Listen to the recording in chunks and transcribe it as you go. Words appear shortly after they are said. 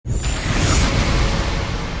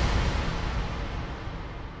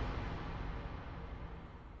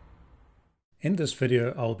In this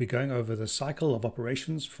video, I will be going over the cycle of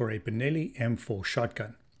operations for a Benelli M4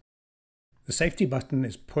 shotgun. The safety button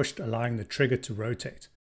is pushed, allowing the trigger to rotate.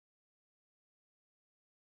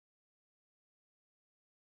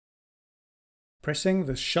 Pressing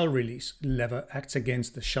the shell release lever acts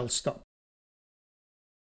against the shell stop.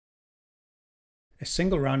 A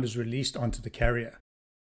single round is released onto the carrier.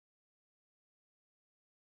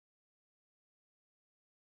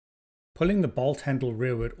 Pulling the bolt handle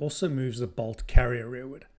rearward also moves the bolt carrier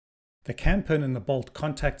rearward. The cam pin in the bolt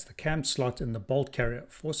contacts the cam slot in the bolt carrier,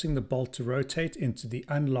 forcing the bolt to rotate into the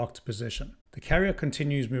unlocked position. The carrier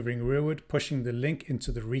continues moving rearward, pushing the link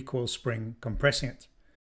into the recoil spring, compressing it.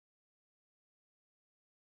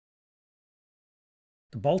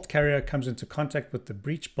 The bolt carrier comes into contact with the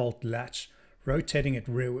breech bolt latch, rotating it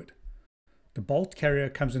rearward. The bolt carrier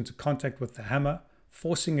comes into contact with the hammer,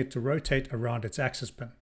 forcing it to rotate around its axis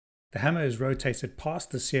pin. The hammer is rotated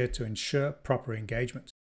past the sear to ensure proper engagement.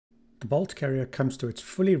 The bolt carrier comes to its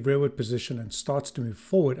fully rearward position and starts to move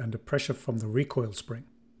forward under pressure from the recoil spring.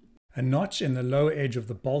 A notch in the lower edge of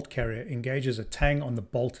the bolt carrier engages a tang on the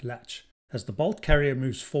bolt latch. As the bolt carrier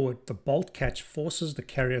moves forward, the bolt catch forces the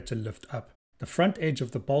carrier to lift up. The front edge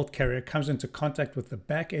of the bolt carrier comes into contact with the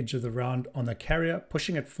back edge of the round on the carrier,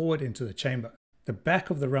 pushing it forward into the chamber. The back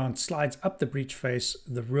of the round slides up the breech face,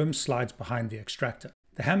 the rim slides behind the extractor.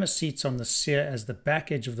 The hammer seats on the sear as the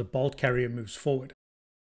back edge of the bolt carrier moves forward.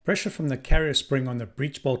 Pressure from the carrier spring on the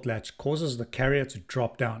breech bolt latch causes the carrier to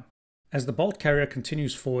drop down. As the bolt carrier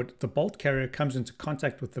continues forward, the bolt carrier comes into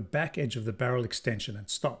contact with the back edge of the barrel extension and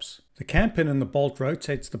stops. The cam pin in the bolt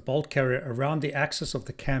rotates the bolt carrier around the axis of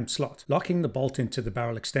the cam slot, locking the bolt into the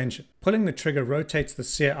barrel extension. Pulling the trigger rotates the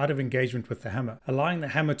sear out of engagement with the hammer, allowing the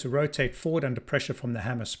hammer to rotate forward under pressure from the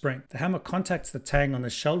hammer spring. The hammer contacts the tang on the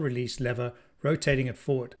shell release lever, rotating it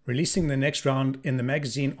forward, releasing the next round in the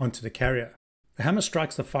magazine onto the carrier. The hammer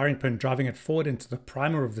strikes the firing pin, driving it forward into the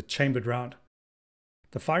primer of the chambered round.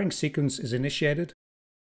 The firing sequence is initiated.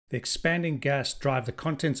 The expanding gas drives the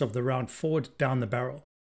contents of the round forward down the barrel.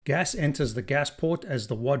 Gas enters the gas port as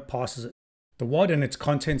the wad passes it. The wad and its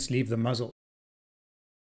contents leave the muzzle.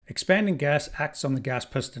 Expanding gas acts on the gas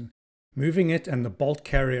piston, moving it and the bolt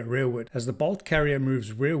carrier rearward. As the bolt carrier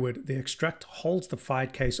moves rearward, the extractor holds the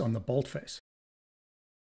fired case on the bolt face.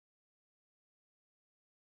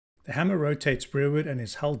 The hammer rotates rearward and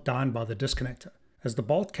is held down by the disconnector. As the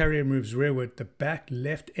bolt carrier moves rearward, the back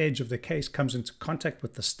left edge of the case comes into contact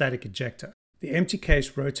with the static ejector. The empty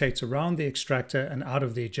case rotates around the extractor and out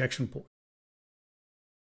of the ejection port.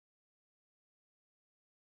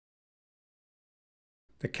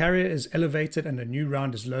 The carrier is elevated and a new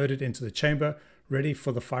round is loaded into the chamber, ready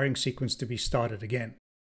for the firing sequence to be started again.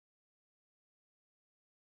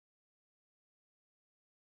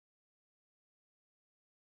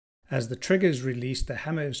 As the trigger is released, the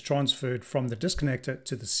hammer is transferred from the disconnector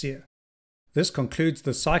to the sear. This concludes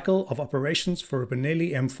the cycle of operations for a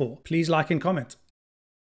Benelli M4. Please like and comment.